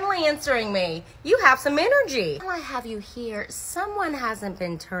is finally answering me. You have some energy. While I have you here, someone hasn't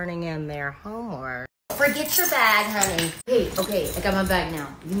been turning in their homework. Forget your bag, honey. Hey, okay, I got my bag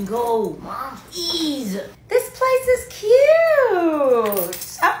now. You can go, Mom. Ease. This place is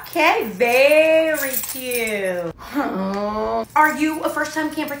cute. Okay, very cute. Are you a first-time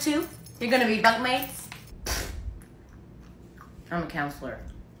camper too? You're gonna be bunkmates? I'm a counselor.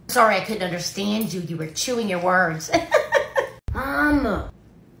 Sorry, I couldn't understand you. You were chewing your words. I'm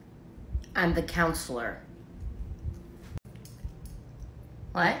the counselor.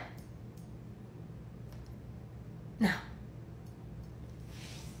 What? No.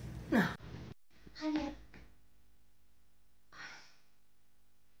 No. Honey.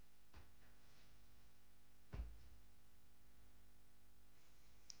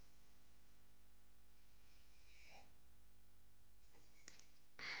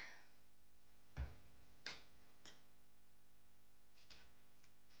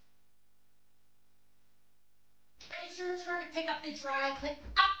 It's your turn to pick up the dry clean.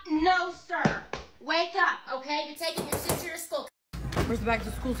 No, sir. Wake up, okay? You're taking your sister to school. Where's the back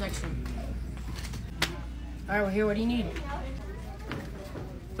to school section? All right, we're here. What do you need?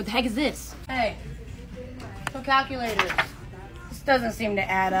 What the heck is this? Hey, no calculators. This doesn't seem to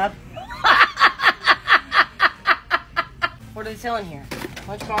add up. What are they selling here?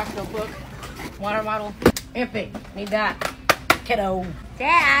 Lunchbox, notebook, water bottle, empty. Need that. Kiddo.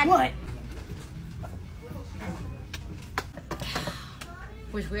 Dad. What?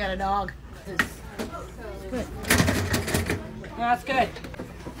 Wish we had a dog. Good. That's good.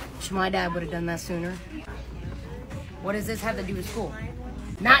 Wish my dad would have done that sooner. What does this have to do with school?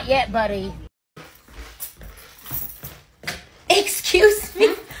 Not yet, buddy. Excuse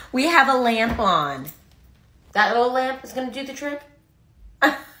me? We have a lamp on. That little lamp is gonna do the trick?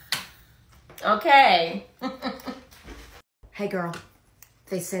 Okay. Hey girl,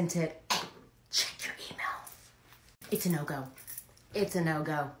 they sent it. Check your email. It's a no-go. It's a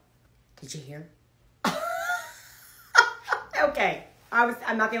no-go. Did you hear? Okay,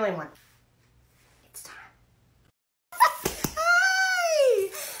 I'm not the only one. It's time. Hi!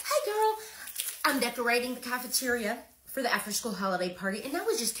 Hey girl, I'm decorating the cafeteria for the after-school holiday party, and I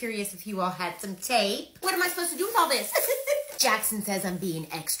was just curious if you all had some tape. What am I supposed to do with all this? Jackson says I'm being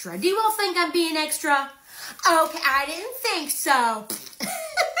extra. Do you all think I'm being extra? Okay, I didn't think so.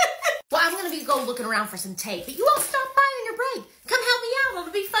 Well, I'm gonna go looking around for some tape, but you all stop by on your break. Come help me out,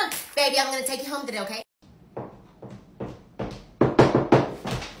 it'll be fun. Baby, I'm gonna take you home today, okay?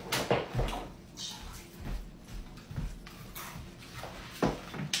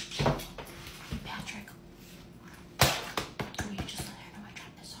 Patrick, will you just let her know I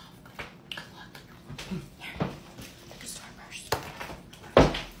dropped this off? Good luck. Here, the store first.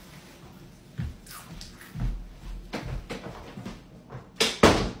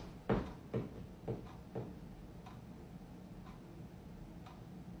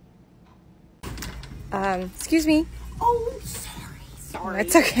 Excuse me. Oh, sorry.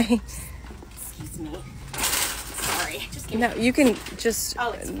 That's okay. Excuse me. Sorry. Just give No, you can just.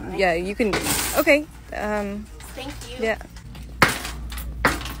 Oh, it's fine. Yeah, you can. Okay. Thank you. Yeah.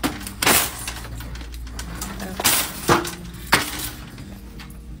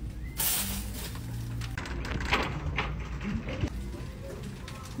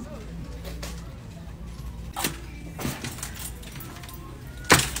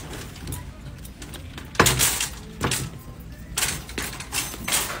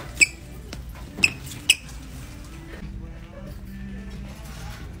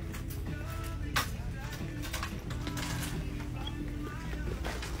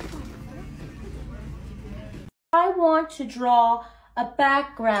 want to draw a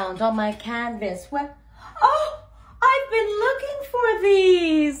background on my canvas. What? Oh, I've been looking for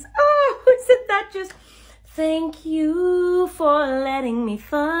these. Oh, isn't that just... Thank you for letting me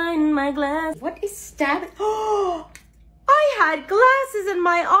find my glass. What is stabbing? Oh, I had glasses in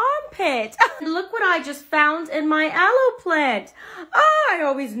my armpit. Look what I just found in my aloe plant. Oh, I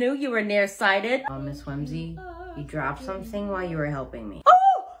always knew you were nearsighted. Oh, Miss Whimsy, you dropped something while you were helping me.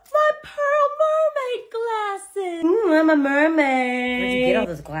 Oh, my pearl mermaid glasses. I'm a mermaid. Where'd you get all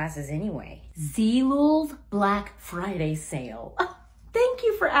those glasses anyway? Zeel's Black Friday sale. Thank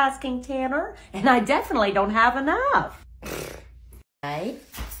you for asking, Tanner. And I definitely don't have enough. 5,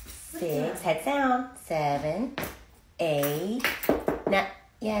 6, head down, 7, 8, 9,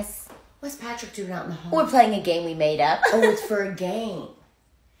 yes. What's Patrick doing out in the hall? We're playing a game we made up. Oh, it's for a game.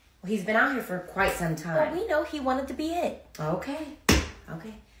 Well, he's been out here for quite some time. Well, we know he wanted to be it. Okay.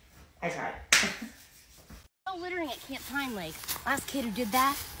 Okay. I tried. No littering at Camp Pine Lake. Last kid who did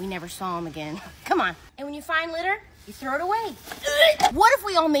that, we never saw him again. Come on. And when you find litter, you throw it away. What if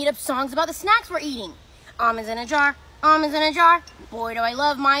we all made up songs about the snacks we're eating? Almonds in a jar, almonds in a jar. Boy, do I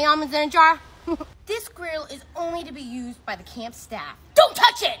love my almonds in a jar. This grill is only to be used by the camp staff. Don't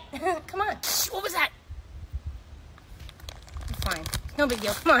touch it! Come on. What was that? Fine. No big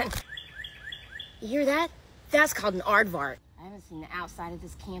deal. Come on. You hear that? That's called an aardvark. I haven't seen the outside of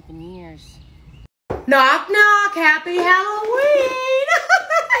this camp in years. Knock, knock. Happy Halloween.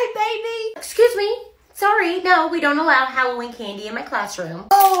 Hey, baby. Excuse me. Sorry, no, we don't allow Halloween candy in my classroom.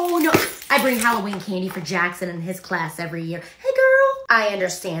 Oh, no. I bring Halloween candy for Jackson and his class every year. Hey, girl. I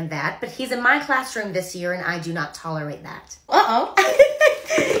understand that, but he's in my classroom this year and I do not tolerate that. Uh-oh.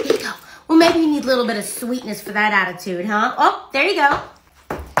 Here you go. Well, maybe you need a little bit of sweetness for that attitude, huh? Oh, there you go.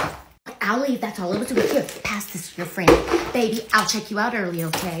 I'll leave. That's all. A little too good. Here, pass this to your friend. Baby, I'll check you out early,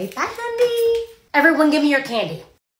 okay? Bye, honey. Everyone, give me your candy.